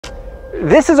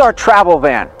This is our travel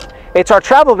van. It's our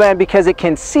travel van because it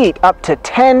can seat up to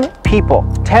 10 people,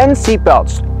 10 seat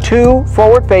belts, 2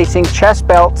 forward-facing chest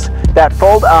belts that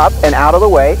fold up and out of the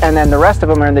way, and then the rest of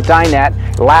them are in the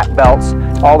dinette, lap belts,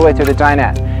 all the way through the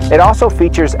dinette. It also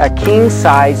features a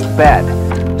king-size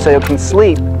bed, so you can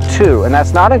sleep 2, and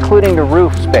that's not including the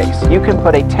roof space. You can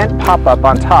put a tent pop-up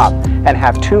on top and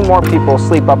have 2 more people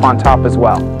sleep up on top as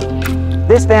well.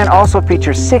 This van also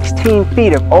features 16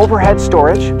 feet of overhead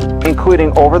storage,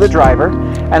 including over the driver,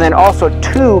 and then also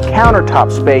 2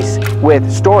 countertop space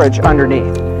with storage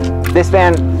underneath. This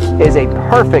van is a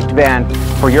perfect van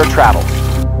for your travels.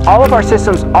 All of our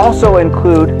systems also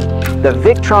include the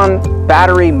Victron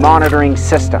battery monitoring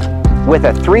system with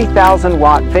a 3,000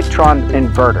 watt Victron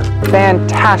inverter.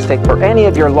 Fantastic for any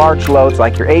of your large loads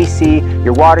like your AC,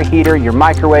 your water heater, your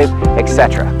microwave,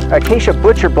 etc. Acacia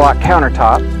butcher block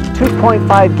countertop,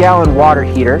 2.5 gallon water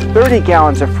heater, 30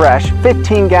 gallons of fresh,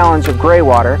 15 gallons of gray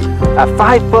water, a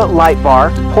 5-foot light bar,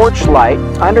 porch light,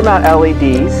 undermount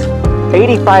LEDs,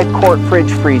 85 quart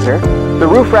fridge freezer. The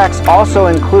roof racks also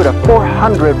include a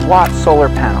 400 watt solar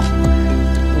panel.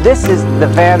 This is the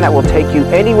van that will take you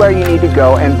anywhere you need to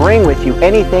go and bring with you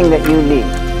anything that you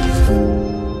need.